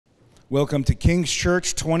Welcome to King's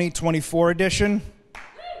Church 2024 edition,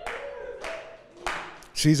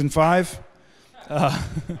 season 5.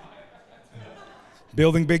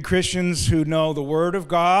 Building big Christians who know the Word of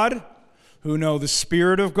God, who know the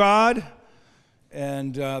Spirit of God,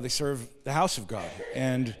 and they serve the house of God.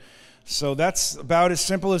 And so that's about as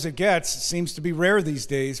simple as it gets. It seems to be rare these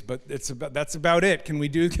days, but that's about it. Can we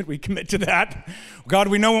commit to that? God,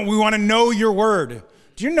 we want to know your Word.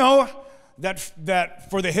 Do you know that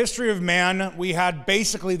for the history of man, we had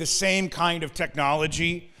basically the same kind of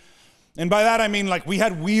technology? And by that I mean, like, we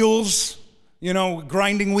had wheels,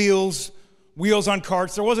 grinding wheels on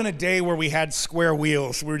carts. There wasn't a day where we had square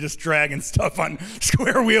wheels. We were just dragging stuff on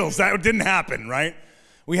square wheels. That didn't happen, right?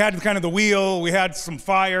 We had kind of the wheel. We had some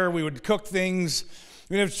fire. We would cook things.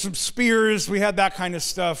 We had some spears. We had that kind of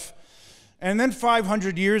stuff. And then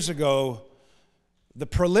 500 years ago, the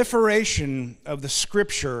proliferation of the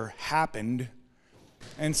Scripture happened.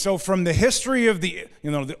 And so from the history of the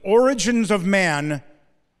origins of man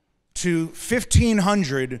to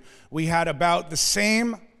 1500, we had about the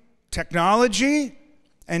same technology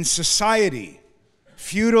and society.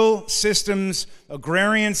 Feudal systems,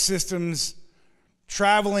 agrarian systems,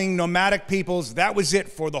 traveling nomadic peoples. That was it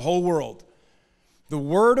for the whole world. The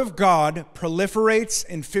Word of God proliferates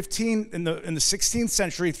in the 16th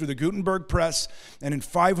century through the Gutenberg press, and in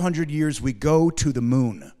 500 years we go to the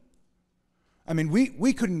moon. I mean,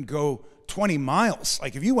 we couldn't go 20 miles.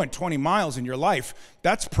 Like, if you went 20 miles in your life,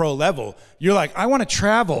 that's pro level. You're like, I want to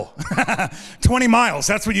travel. 20 miles,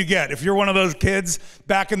 that's what you get. If you're one of those kids,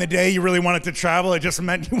 back in the day, you really wanted to travel, it just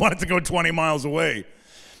meant you wanted to go 20 miles away.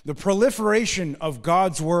 The proliferation of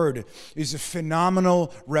God's Word is a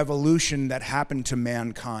phenomenal revolution that happened to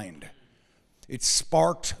mankind. It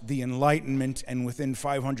sparked the Enlightenment, and within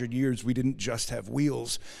 500 years, we didn't just have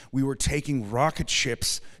wheels. We were taking rocket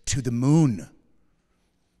ships to the moon.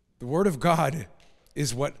 The Word of God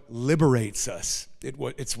is what liberates us.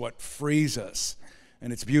 It's what frees us,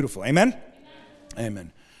 and it's beautiful. Amen?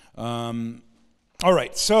 Amen. All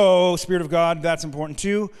right, so Spirit of God, that's important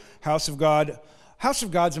too. House of God. House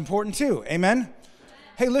of God's important too. Amen?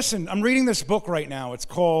 Hey, listen, I'm reading this book right now. It's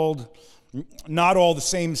called Not All the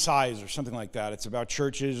Same Size or something like that. It's about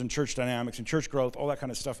churches and church dynamics and church growth, all that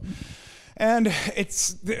kind of stuff. And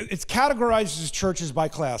it's categorized as churches by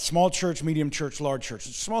class: small church, medium church, large church.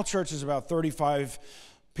 Small church is about 35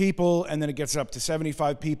 people, and then it gets up to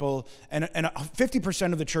 75 people. And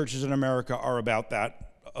 50% of the churches in America are about that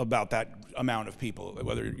amount of people,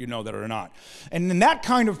 whether you know that or not. And in that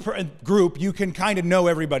kind of group, you can kind of know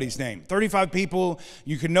everybody's name. 35 people,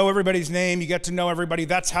 you can know everybody's name, you get to know everybody.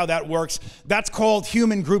 That's how that works. That's called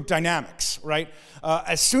human group dynamics, right?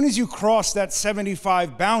 As soon as you cross that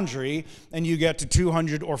 75 boundary and you get to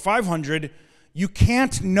 200 or 500, you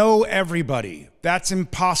can't know everybody. That's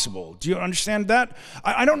impossible. Do you understand that?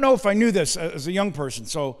 I don't know if I knew this as a young person,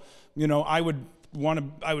 so I would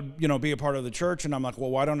be a part of the church, and I'm like,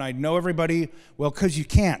 well, why don't I know everybody? Well, because you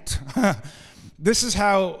can't. This is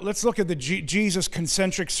how, let's look at the Jesus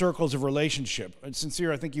concentric circles of relationship. And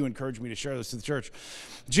Sincere, I think you encouraged me to share this to the church.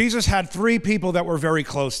 Jesus had 3 people that were very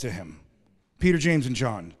close to him: Peter, James, and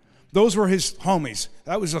John. Those were his homies.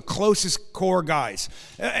 That was the closest core guys.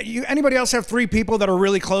 Anybody else have 3 people that are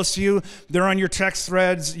really close to you? They're on your text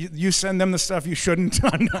threads. You send them the stuff you shouldn't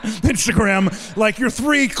on Instagram. Like, your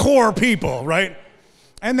 3 core people, right?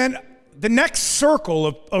 And then the next circle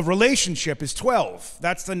of relationship is 12.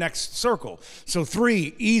 That's the next circle. So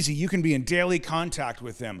 3, easy. You can be in daily contact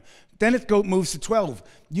with them. Then it moves to 12.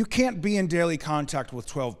 You can't be in daily contact with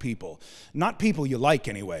 12 people. Not people you like,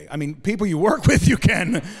 anyway. I mean, people you work with, you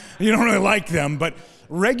can. You don't really like them. But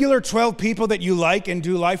regular 12 people that you like and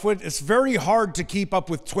do life with, it's very hard to keep up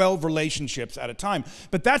with 12 relationships at a time.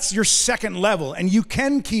 But that's your second level, and you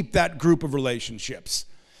can keep that group of relationships.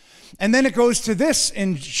 And then it goes to this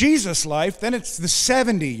in Jesus' life. Then it's the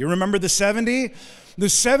 70. You remember the 70? The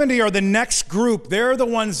 70 are the next group. They're the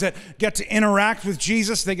ones that get to interact with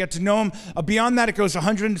Jesus. They get to know him. Beyond that, it goes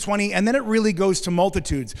 120, and then it really goes to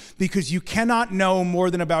multitudes, because you cannot know more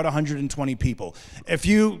than about 120 people. If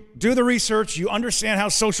you do the research, you understand how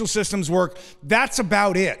social systems work, that's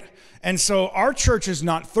about it. And so our church is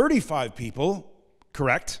not 35 people,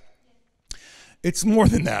 correct? It's more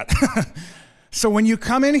than that. So when you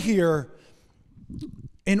come in here,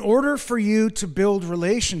 in order for you to build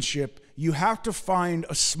relationship, you have to find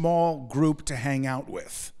a small group to hang out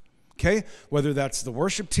with, okay? Whether that's the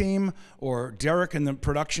worship team, or Derek and the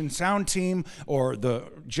production sound team, or the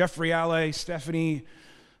Jeffrey Alley, Stephanie,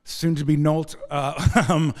 soon to be Nolt,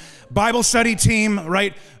 Bible study team,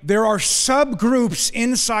 right? There are subgroups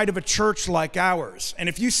inside of a church like ours. And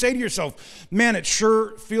if you say to yourself, man, it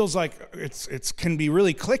sure feels like it can be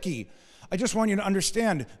really cliquey, I just want you to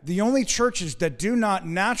understand, the only churches that do not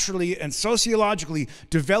naturally and sociologically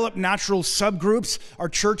develop natural subgroups are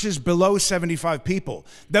churches below 75 people.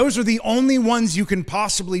 Those are the only ones you can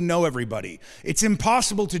possibly know everybody. It's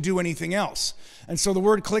impossible to do anything else. And so the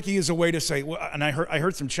word cliquey is a way to say, well, and I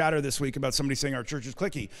heard some chatter this week about somebody saying our church is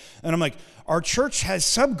cliquey. And I'm like, our church has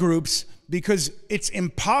subgroups because it's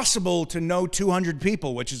impossible to know 200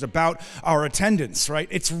 people, which is about our attendance, right?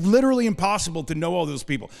 It's literally impossible to know all those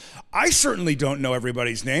people. I certainly don't know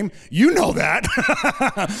everybody's name. You know that.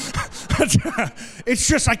 It's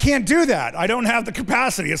just, I can't do that. I don't have the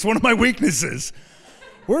capacity. It's one of my weaknesses.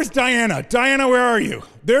 Where's Diana? Diana, where are you?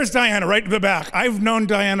 There's Diana, right in the back. I've known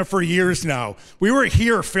Diana for years now. We were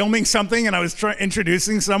here filming something, and I was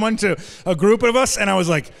introducing someone to a group of us, and I was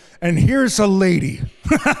like, and here's a lady.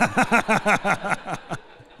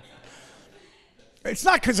 It's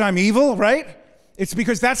not because I'm evil, right? It's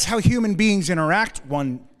because that's how human beings interact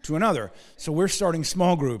one to another. So we're starting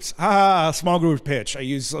small groups. Small group pitch. I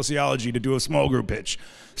use sociology to do a small group pitch.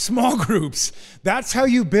 Small groups. That's how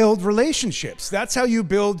you build relationships. That's how you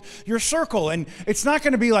build your circle. And it's not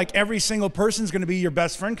going to be like every single person's going to be your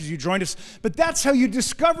best friend because you joined us, but that's how you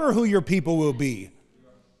discover who your people will be.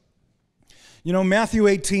 You know, Matthew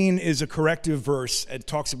 18 is a corrective verse. It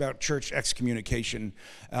talks about church excommunication.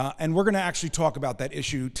 And we're going to actually talk about that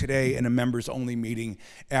issue today in a members-only meeting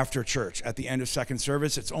after church. At the end of second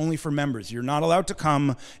service, it's only for members. You're not allowed to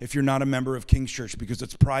come if you're not a member of King's Church because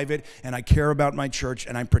it's private, and I care about my church,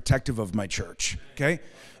 and I'm protective of my church, okay?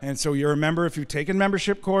 And so you're a member if you've taken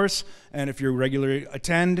membership course, and if you regularly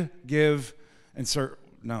attend, give, and serve.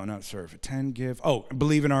 No, not serve. Attend, give. Oh,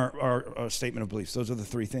 believe in our statement of beliefs. Those are the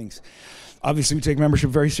three things. Obviously, we take membership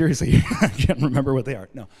very seriously. I can't remember what they are.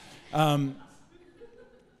 No.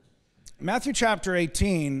 Matthew chapter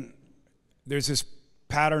 18, there's this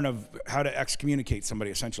pattern of how to excommunicate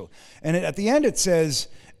somebody, essentially. And at the end it says,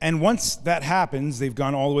 and once that happens, they've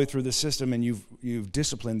gone all the way through the system and you've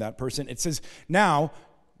disciplined that person. It says, now,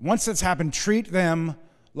 once that's happened, treat them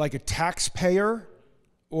like a taxpayer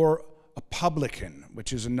or a publican,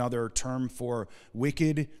 which is another term for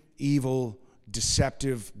wicked, evil,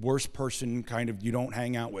 deceptive, worst person, kind of you don't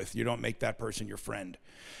hang out with. You don't make that person your friend.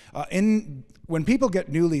 When people get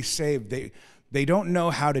newly saved, they don't know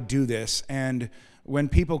how to do this. And when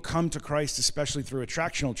people come to Christ, especially through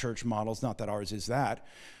attractional church models, not that ours is that,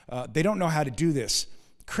 they don't know how to do this.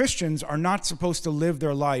 Christians are not supposed to live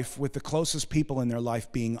their life with the closest people in their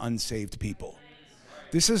life being unsaved people.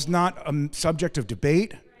 This is not a subject of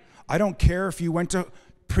debate. I don't care if you went to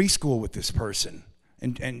preschool with this person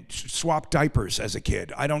and swapped diapers as a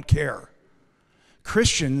kid. I don't care.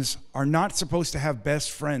 Christians are not supposed to have best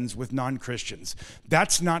friends with non-Christians.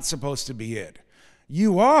 That's not supposed to be it.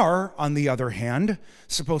 You are, on the other hand,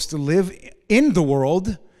 supposed to live in the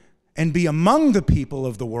world and be among the people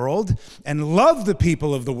of the world and love the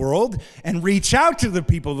people of the world and reach out to the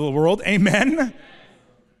people of the world. Amen?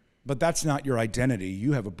 But that's not your identity.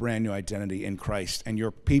 You have a brand new identity in Christ, and your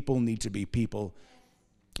people need to be people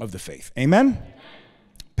of the faith. Amen?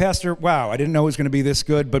 Pastor, wow, I didn't know it was going to be this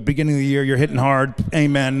good, but beginning of the year, you're hitting hard.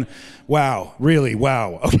 Amen. Wow, really,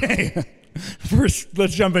 wow. Okay, first,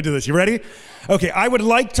 let's jump into this. You ready? Okay, I would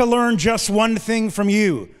like to learn just one thing from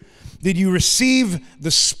you. Did you receive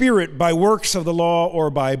the Spirit by works of the law or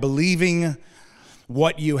by believing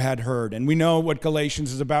what you had heard? And we know what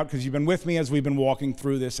Galatians is about because you've been with me as we've been walking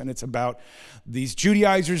through this, and it's about these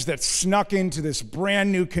Judaizers that snuck into this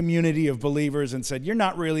brand new community of believers and said, you're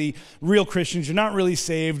not really real Christians, you're not really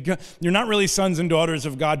saved, you're not really sons and daughters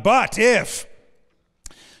of God, but if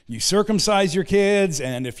you circumcise your kids,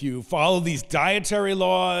 and if you follow these dietary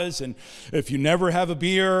laws, and if you never have a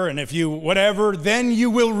beer, and if you whatever, then you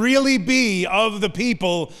will really be of the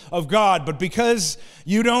people of God. But because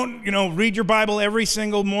you don't, read your Bible every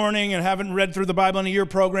single morning and haven't read through the Bible in a year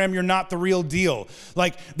program, you're not the real deal.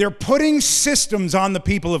 Like, they're putting systems on the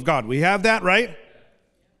people of God. We have that, right?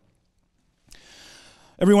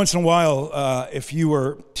 Every once in a while, if you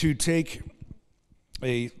were to take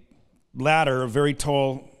a ladder, a very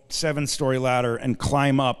tall 7-story ladder, and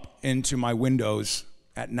climb up into my windows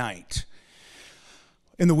at night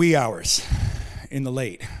in the wee hours, in the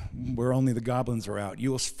late, where only the goblins are out,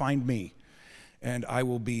 you will find me, and I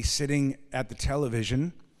will be sitting at the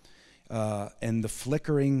television, and the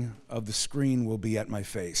flickering of the screen will be at my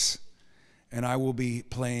face, and I will be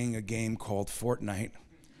playing a game called Fortnite,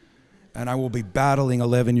 and I will be battling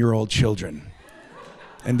 11-year-old children,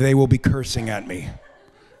 and they will be cursing at me.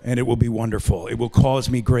 and it will be wonderful. It will cause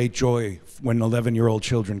me great joy when 11-year-old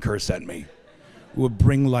children curse at me. It will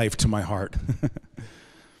bring life to my heart.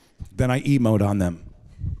 Then I emote on them.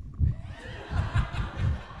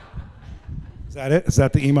 Is that it? Is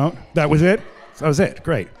that the emote? That was it? That was it.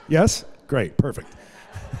 Great. Yes? Great. Perfect.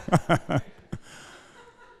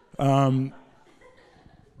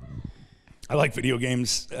 I like video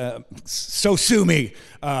games, so sue me.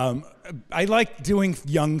 I like doing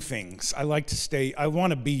young things. I like to stay, I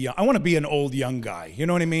want to be young. I want to be an old young guy. You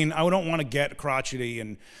know what I mean? I don't want to get crotchety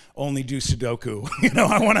and only do Sudoku.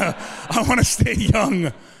 I want to stay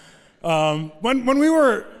young.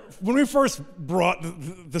 When we first brought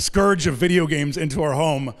the scourge of video games into our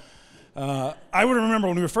home, I would remember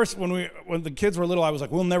when the kids were little, I was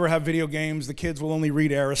like, we'll never have video games. The kids will only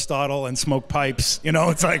read Aristotle and smoke pipes.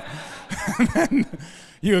 It's like, and then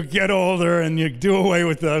you get older and you do away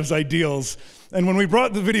with those ideals. And when we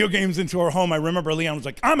brought the video games into our home, I remember Leon was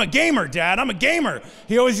like, I'm a gamer, Dad, I'm a gamer.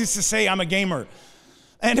 He always used to say, I'm a gamer.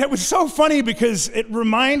 And it was so funny because it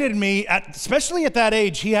reminded me, especially at that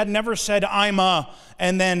age, he had never said,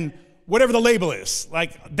 and then whatever the label is.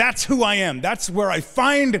 Like, that's who I am. That's where I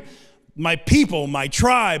find my people, my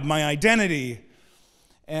tribe, my identity.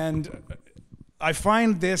 And I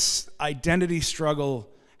find this identity struggle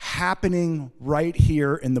happening right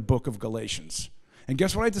here in the book of Galatians. And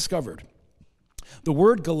guess what I discovered? The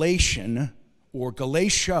word Galatian or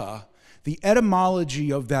Galatia, the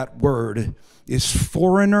etymology of that word is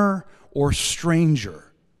foreigner or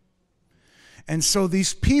stranger. And so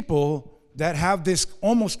these people that have this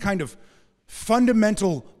almost kind of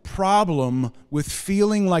fundamental problem with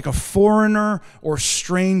feeling like a foreigner or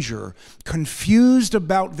stranger, confused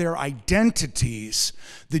about their identities,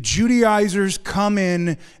 the Judaizers come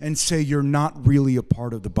in and say, you're not really a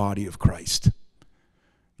part of the body of Christ.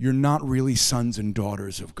 You're not really sons and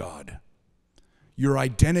daughters of God. Your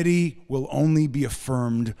identity will only be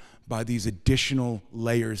affirmed by these additional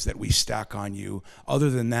layers that we stack on you. Other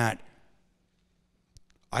than that,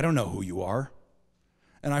 I don't know who you are.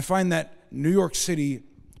 And I find that New York City,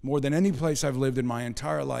 more than any place I've lived in my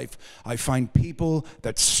entire life, I find people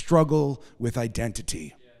that struggle with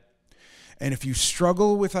identity. And if you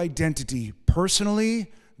struggle with identity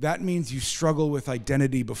personally, that means you struggle with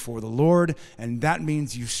identity before the Lord, and that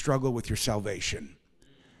means you struggle with your salvation.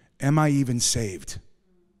 Am I even saved?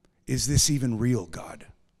 Is this even real, God?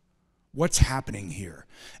 What's happening here?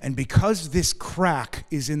 And because this crack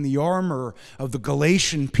is in the armor of the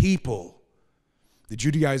Galatian people, the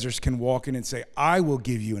Judaizers can walk in and say, I will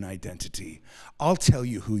give you an identity. I'll tell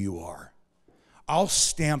you who you are. I'll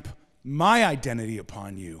stamp my identity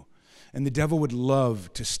upon you. And the devil would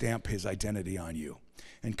love to stamp his identity on you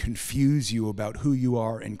and confuse you about who you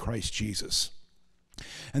are in Christ Jesus.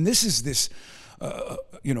 And this is this,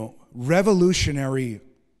 revolutionary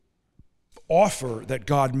offer that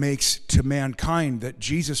God makes to mankind, that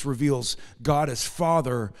Jesus reveals God as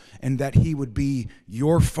Father and that he would be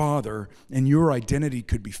your Father and your identity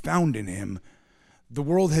could be found in him. The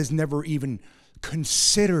world has never even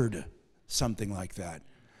considered something like that.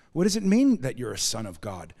 What does it mean that you're a son of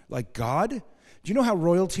God? Like God? Do you know how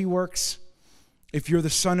royalty works? If you're the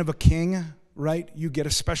son of a king, right, you get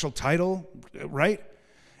a special title, right?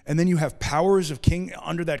 And then you have powers of king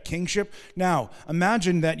under that kingship. Now,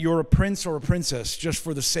 imagine that you're a prince or a princess just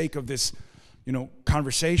for the sake of this,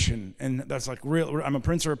 conversation. And that's like real. I'm a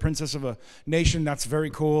prince or a princess of a nation. That's very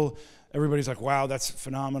cool. Everybody's like, wow, that's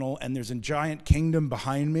phenomenal. And there's a giant kingdom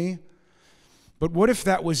behind me. But what if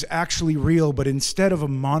that was actually real, but instead of a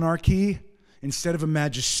monarchy, instead of a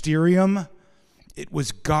magisterium, it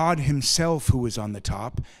was God himself who was on the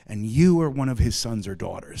top, and you are one of his sons or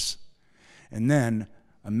daughters. And then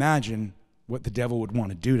imagine what the devil would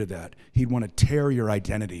want to do to that. He'd want to tear your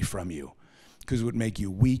identity from you because it would make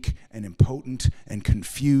you weak and impotent and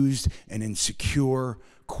confused and insecure,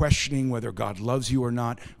 questioning whether God loves you or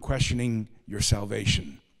not, questioning your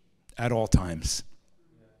salvation at all times.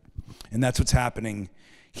 And that's what's happening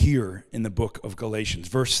here in the book of Galatians.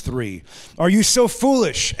 Verse 3, are you so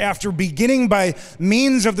foolish? After beginning by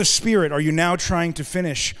means of the Spirit, are you now trying to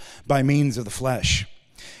finish by means of the flesh?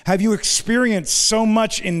 Have you experienced so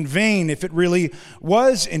much in vain if it really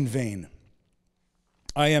was in vain?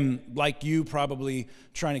 I am, like you, probably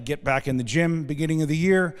trying to get back in the gym beginning of the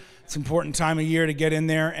year. It's an important time of year to get in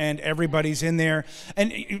there, and everybody's in there.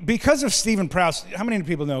 And because of Stephen Prouse, how many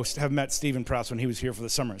people have met Stephen Prouse when he was here for the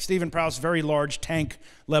summer? Stephen Prouse, very large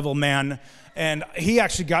tank-level man, and he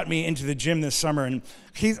actually got me into the gym this summer. And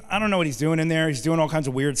I don't know what he's doing in there. He's doing all kinds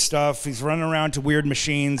of weird stuff. He's running around to weird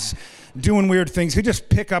machines, doing weird things. He'd just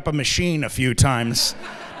pick up a machine a few times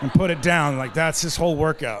and put it down. Like, that's his whole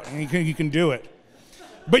workout, and he can do it.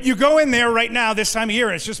 But you go in there right now this time of year,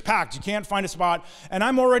 and it's just packed. You can't find a spot. And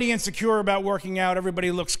I'm already insecure about working out.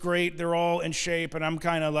 Everybody looks great. They're all in shape. And I'm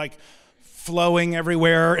kind of like flowing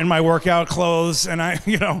everywhere in my workout clothes. And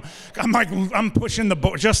I'm pushing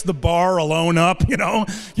just the bar alone up,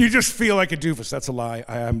 You just feel like a doofus. That's a lie.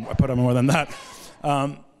 I put on more than that.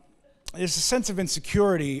 There's a sense of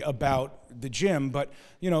insecurity about the gym, but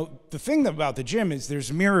the thing about the gym is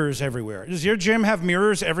there's mirrors everywhere. Does your gym have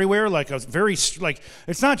mirrors everywhere?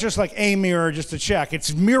 It's not just like a mirror just to check.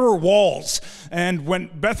 It's mirror walls. And when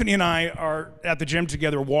Bethany and I are at the gym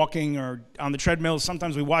together walking or on the treadmill,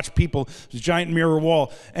 sometimes we watch people, there's a giant mirror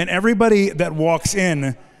wall, and everybody that walks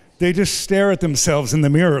in, they just stare at themselves in the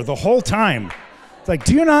mirror the whole time. It's like,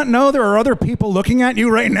 do you not know there are other people looking at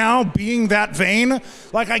you right now being that vain?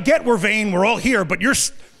 Like, I get we're vain, we're all here, but you're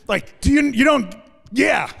like,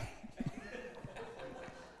 yeah.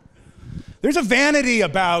 There's a vanity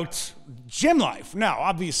about gym life. Now,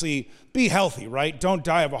 obviously, be healthy, right? Don't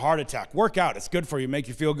die of a heart attack. Work out, it's good for you, make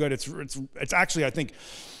you feel good. It's actually, I think,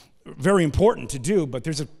 very important to do, but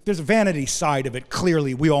there's a vanity side of it.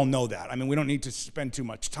 Clearly, we all know that. I mean, we don't need to spend too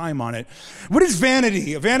much time on it. What is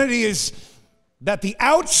vanity? Vanity is that the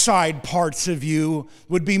outside parts of you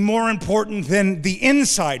would be more important than the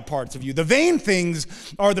inside parts of you. The vain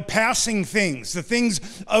things are the passing things, the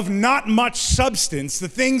things of not much substance, the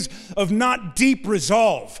things of not deep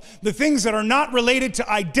resolve, the things that are not related to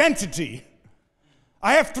identity.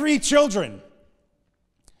 I have 3 children.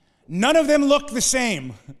 None of them look the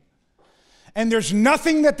same. And there's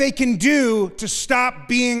nothing that they can do to stop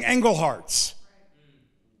being Engelhardts.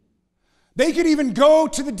 They could even go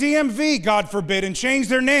to the DMV, God forbid, and change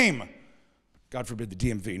their name. God forbid the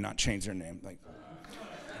DMV not change their name.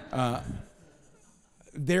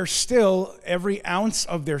 They're still, every ounce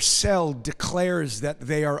of their cell declares that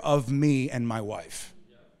they are of me and my wife.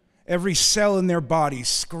 Every cell in their body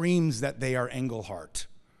screams that they are Engelhardt.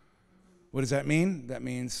 What does that mean? That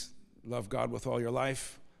means love God with all your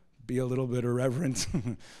life, be a little bit irreverent,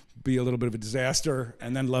 be a little bit of a disaster,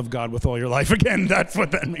 and then love God with all your life again. That's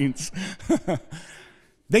what that means.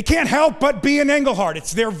 They can't help but be an Engelhardt.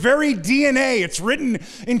 It's their very DNA. It's written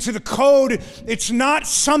into the code. It's not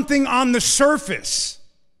something on the surface.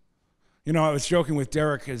 I was joking with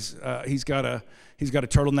Derek because he's got a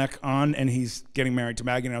turtleneck on, and he's getting married to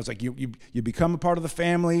Maggie. And I was like, you become a part of the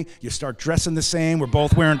family. You start dressing the same. We're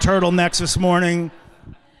both wearing turtlenecks this morning.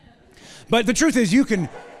 But the truth is, you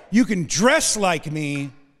can dress like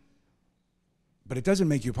me, but it doesn't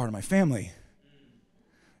make you a part of my family.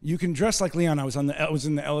 You can dress like Leon. I was in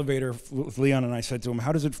the elevator with Leon, and I said to him,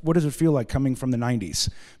 what does it feel like coming from the 90s?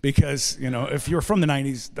 Because, if you're from the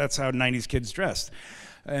 90s, that's how 90s kids dressed.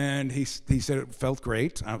 And he said it felt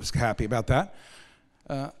great. I was happy about that.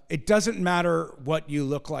 It doesn't matter what you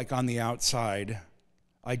look like on the outside.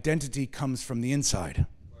 Identity comes from the inside.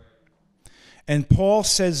 And Paul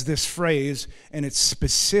says this phrase, and it's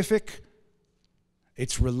specific.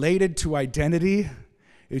 It's related to identity.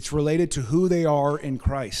 It's related to who they are in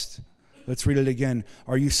Christ. Let's read it again.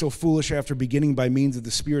 Are you so foolish after beginning by means of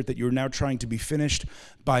the Spirit that you're now trying to be finished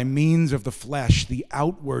by means of the flesh, the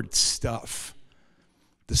outward stuff,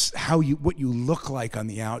 what you look like on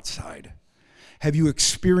the outside? Have you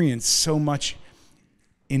experienced so much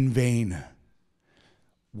in vain?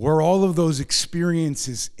 Were all of those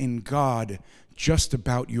experiences in God just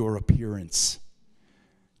about your appearance?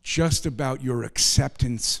 Just about your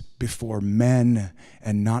acceptance before men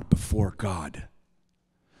and not before God?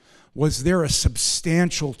 Was there a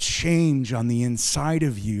substantial change on the inside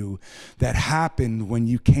of you that happened when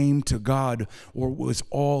you came to God, or was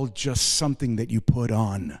all just something that you put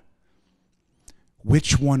on?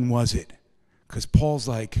 Which one was it? Because Paul's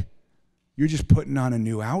like, you're just putting on a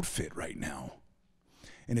new outfit right now.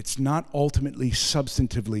 And it's not ultimately,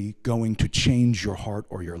 substantively going to change your heart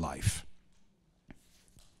or your life.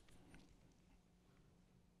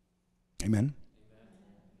 Amen?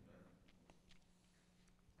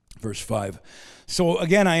 Verse 5. So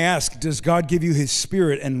again I ask, does God give you his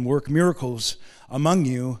Spirit and work miracles among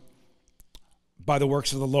you by the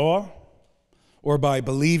works of the law or by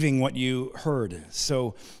believing what you heard?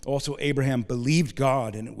 So also Abraham believed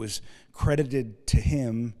God, and it was credited to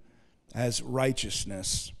him as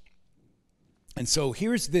righteousness. And so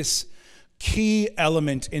here's this key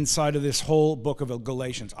element inside of this whole book of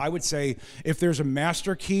Galatians. I would say if there's a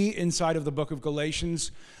master key inside of the book of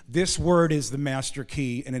Galatians, this word is the master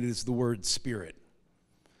key, and it is the word Spirit.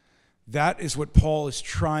 That is what Paul is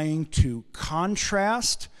trying to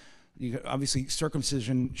contrast. Obviously,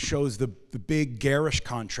 circumcision shows the big garish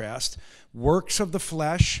contrast. Works of the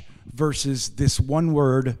flesh versus this one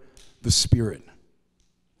word, the Spirit.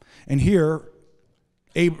 And here,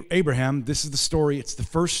 Abraham, this is the story. It's the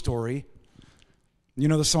first story. You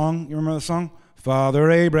know the song? You remember the song? Father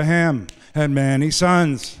Abraham had many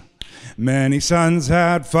sons. Many sons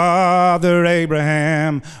had Father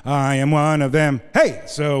Abraham. I am one of them. Hey,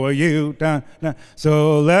 so are you.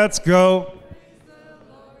 So let's go.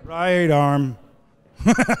 Right arm.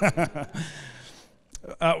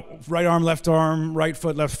 Right arm, right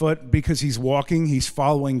foot, left foot, because he's walking, he's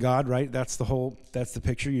following God, right? That's the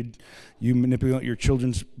picture. You manipulate your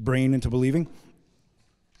children's brain into believing.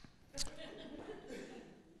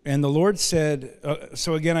 And the Lord said,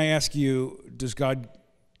 so again, I ask you, does God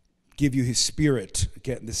give you his Spirit?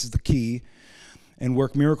 Again, this is the key. And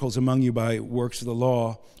work miracles among you by works of the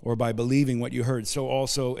law or by believing what you heard. So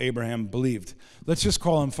also Abraham believed. Let's just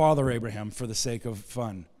call him Father Abraham for the sake of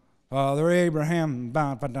fun. Father Abraham.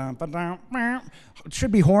 It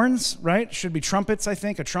should be horns, right? It should be trumpets, I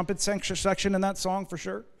think. A trumpet section in that song for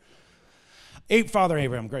sure. Father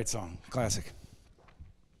Abraham, great song, classic.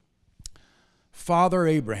 Father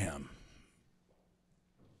Abraham.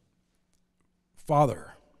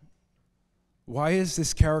 Father. Why is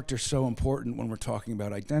this character so important when we're talking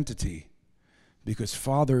about identity? Because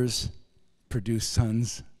fathers produce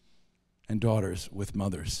sons and daughters with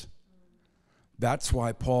mothers. That's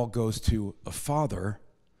why Paul goes to a father,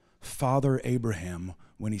 Father Abraham,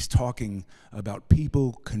 when he's talking about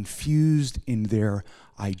people confused in their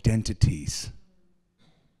identities.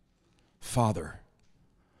 Father.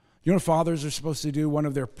 You know what fathers are supposed to do? One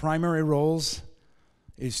of their primary roles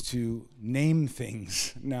is to name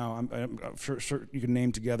things. Now, I'm sure you can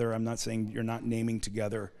name together. I'm not saying you're not naming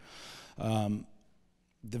together. The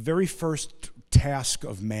very first task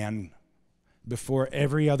of man, before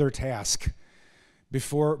every other task,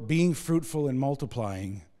 before being fruitful and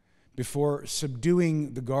multiplying, before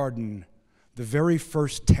subduing the garden, the very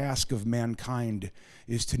first task of mankind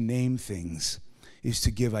is to name things, is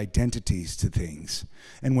to give identities to things.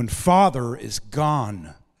 And when Father is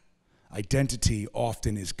gone, identity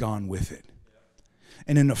often is gone with it.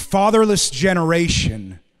 And in a fatherless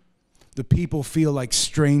generation, the people feel like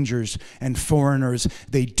strangers and foreigners.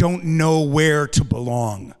 They don't know where to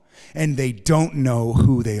belong, and they don't know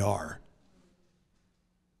who they are.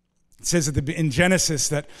 It says in Genesis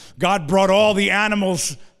that God brought all the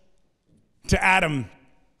animals to Adam.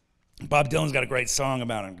 Bob Dylan's got a great song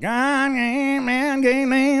about it. God gave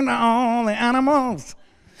name to all the animals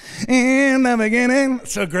in the beginning.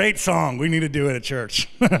 It's a great song. We need to do it at church.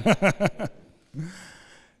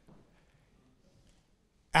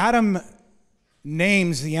 Adam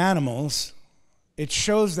names the animals. It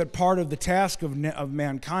shows that part of the task of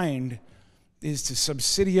mankind is to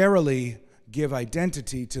subsidiarily give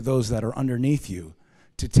identity to those that are underneath you,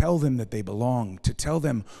 to tell them that they belong, to tell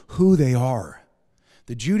them who they are.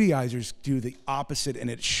 The Judaizers do the opposite, and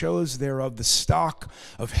it shows they're of the stock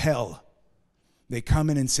of hell. They come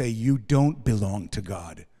in and say, you don't belong to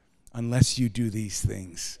God unless you do these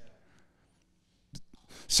things.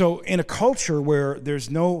 So in a culture where there's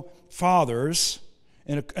no fathers,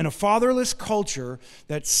 in a fatherless culture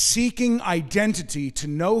that's seeking identity to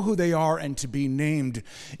know who they are and to be named,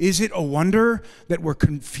 is it a wonder that we're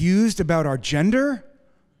confused about our gender?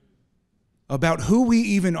 About who we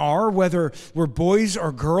even are, whether we're boys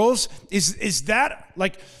or girls? Is that,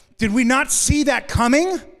 like, did we not see that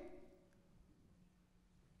coming?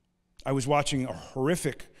 I was watching a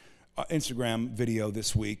horrific Instagram video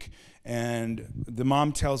this week, and the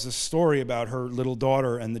mom tells a story about her little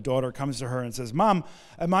daughter, and the daughter comes to her and says, Mom,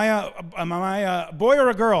 am I a boy or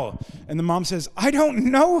a girl? And the mom says, I don't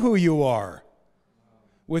know who you are.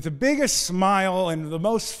 With the biggest smile and the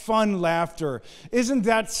most fun laughter. Isn't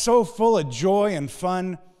that so full of joy and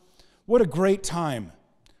fun? What a great time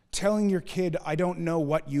telling your kid, I don't know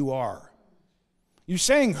what you are. You're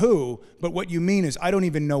saying who, but what you mean is, I don't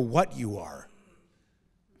even know what you are.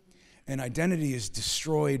 And identity is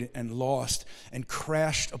destroyed and lost and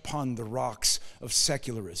crashed upon the rocks of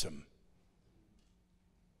secularism.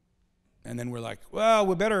 And then we're like, well,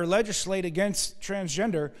 we better legislate against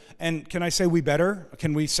transgender. And can I say we better?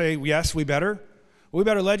 Can we say, yes, we better? We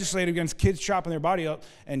better legislate against kids chopping their body up.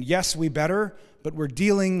 And yes, we better. But we're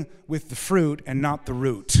dealing with the fruit and not the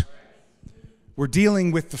root. We're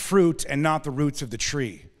dealing with the fruit and not the roots of the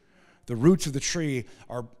tree. The roots of the tree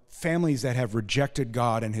are families that have rejected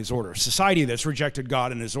God and his order. Society that's rejected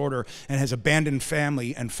God and his order and has abandoned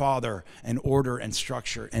family and father and order and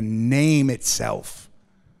structure and name itself.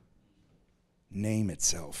 Name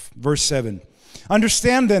itself. Verse 7.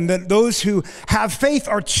 Understand then that those who have faith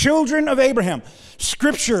are children of Abraham.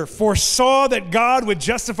 Scripture foresaw that God would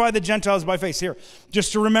justify the Gentiles by faith. Here,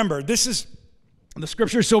 just to remember, this is The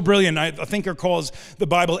scripture is so brilliant. A thinker calls the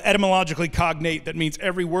Bible etymologically cognate. That means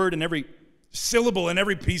every word and every syllable and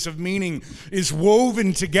every piece of meaning is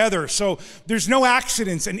woven together. So there's no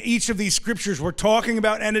accidents in each of these scriptures. We're talking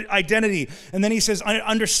about identity. And then he says,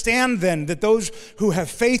 understand then that those who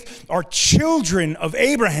have faith are children of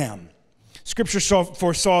Abraham. Scripture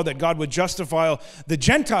foresaw that God would justify the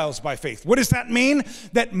Gentiles by faith. What does that mean?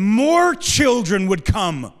 That more children would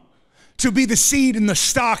come to be the seed and the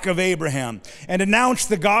stock of Abraham and announce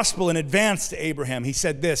the gospel in advance to Abraham. He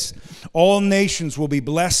said this, all nations will be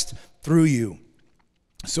blessed through you.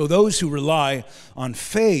 So those who rely on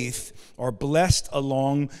faith are blessed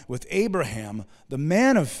along with Abraham, the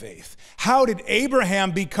man of faith. How did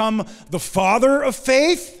Abraham become the father of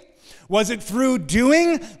faith? Was it through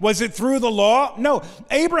doing? Was it through the law? No.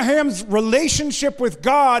 Abraham's relationship with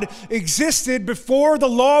God existed before the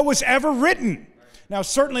law was ever written. Now,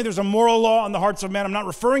 certainly there's a moral law on the hearts of men. I'm not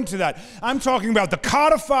referring to that. I'm talking about the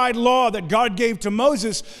codified law that God gave to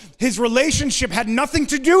Moses. His relationship had nothing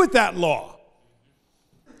to do with that law.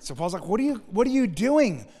 So Paul's like, what are you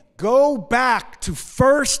doing? Go back to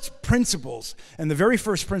first principles. And the very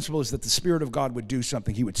first principle is that the Spirit of God would do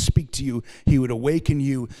something. He would speak to you. He would awaken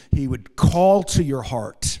you. He would call to your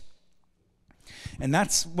heart. And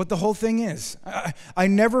that's what the whole thing is. I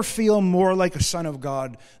never feel more like a son of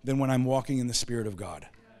God than when I'm walking in the Spirit of God.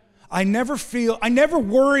 I never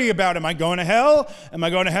worry about, am I going to hell? Am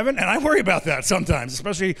I going to heaven? And I worry about that sometimes,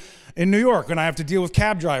 especially in New York when I have to deal with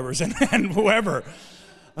cab drivers and whoever.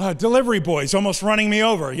 Delivery boys almost running me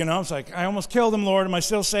over, It's like, I almost killed him, Lord. Am I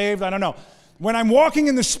still saved? I don't know. When I'm walking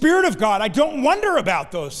in the Spirit of God, I don't wonder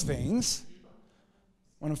about those things.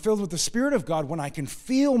 When I'm filled with the Spirit of God, when I can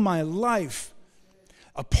feel my life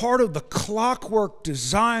a part of the clockwork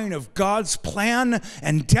design of God's plan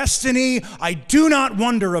and destiny, I do not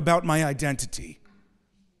wonder about my identity.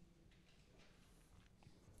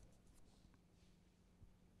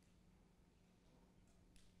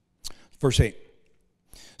 Verse 8.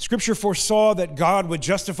 Scripture foresaw that God would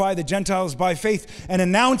justify the Gentiles by faith and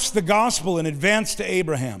announce the gospel in advance to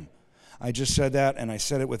Abraham. I just said that, and I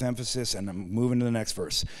said it with emphasis, and I'm moving to the next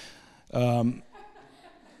verse.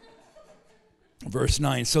 Verse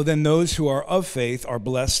 9, so then those who are of faith are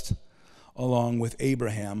blessed along with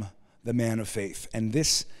Abraham, the man of faith. And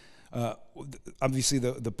this, obviously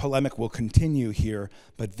the polemic will continue here,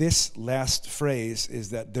 but this last phrase is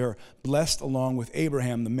that they're blessed along with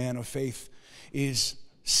Abraham, the man of faith, is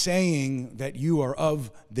saying that you are of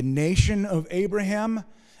the nation of Abraham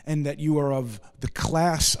and that you are of the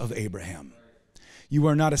class of Abraham. You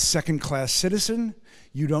are not a second-class citizen.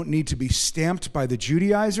 You don't need to be stamped by the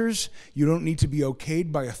Judaizers. You don't need to be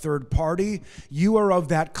okayed by a third party. You are of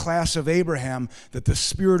that class of Abraham that the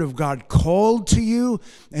Spirit of God called to you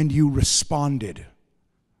and you responded.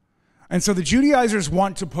 And so the Judaizers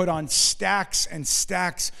want to put on stacks and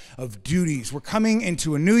stacks of duties. We're coming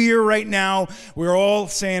into a new year right now. We're all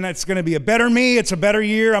saying it's going to be a better me. It's a better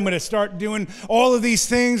year. I'm going to start doing all of these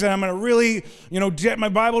things, and I'm going to really, get my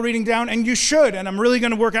Bible reading down, and you should. And I'm really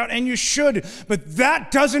going to work out, and you should. But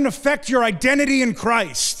that doesn't affect your identity in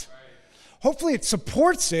Christ. Hopefully it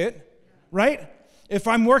supports it, right? If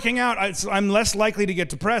I'm working out, I'm less likely to get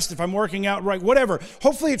depressed. If I'm working out right, whatever.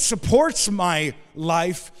 Hopefully it supports my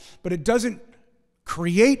life, but it doesn't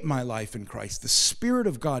create my life in Christ. The Spirit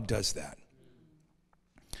of God does that.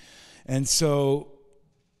 And so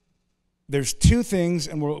there's two things,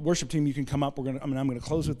 and worship team, you can come up. I'm going to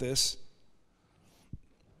close with this.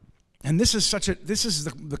 And this is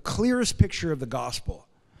the clearest picture of the gospel.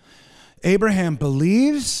 Abraham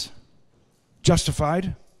believes,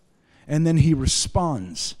 justified, and then he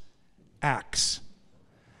responds, acts.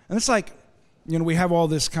 And it's like, we have all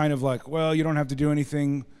this kind of like, well, you don't have to do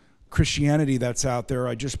anything Christianity that's out there.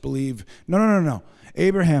 I just believe. No.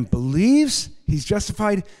 Abraham believes, he's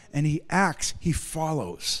justified, and he acts, he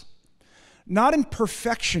follows. Not in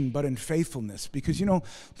perfection, but in faithfulness. Because,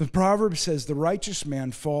 the proverb says the righteous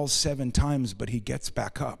man falls 7 times, but he gets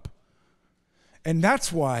back up. And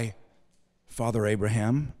that's why Father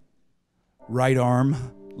Abraham, right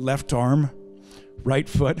arm, left arm, right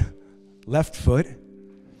foot, left foot,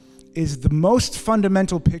 is the most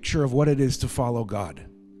fundamental picture of what it is to follow God.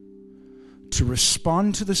 To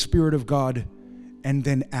respond to the Spirit of God and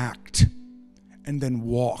then act and then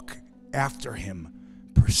walk after Him,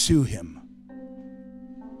 pursue Him.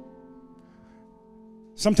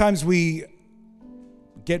 Sometimes we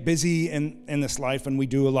get busy in this life and we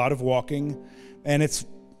do a lot of walking, and it's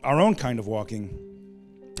our own kind of walking,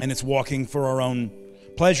 and it's walking for our own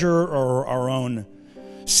pleasure or our own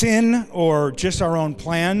sin or just our own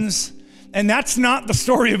plans. And that's not the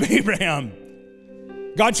story of Abraham.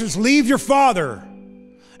 God says, leave your father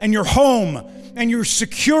and your home and your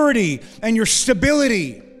security and your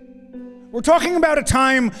stability. We're talking about a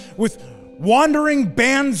time with wandering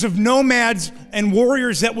bands of nomads and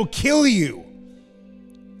warriors that will kill you.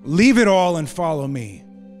 Leave it all and follow me.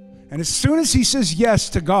 And as soon as he says yes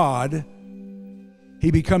to God, he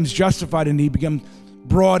becomes justified and he becomes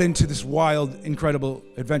brought into this wild, incredible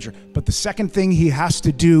adventure. But the second thing he has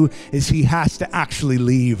to do is he has to actually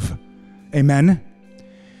leave. Amen?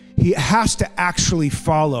 He has to actually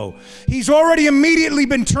follow. He's already immediately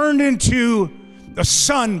been turned into a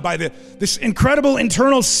son by this incredible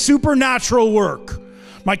internal supernatural work.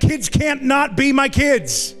 My kids can't not be my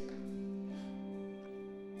kids.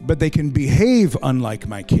 But they can behave unlike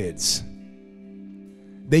my kids.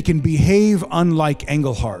 They can behave unlike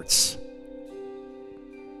Engelhardt's.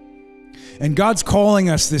 And God's calling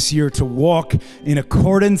us this year to walk in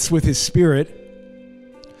accordance with his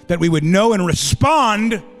Spirit, that we would know and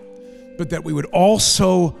respond, but that we would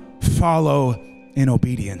also follow in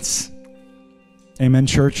obedience. Amen,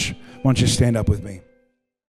 church? Why don't you stand up with me?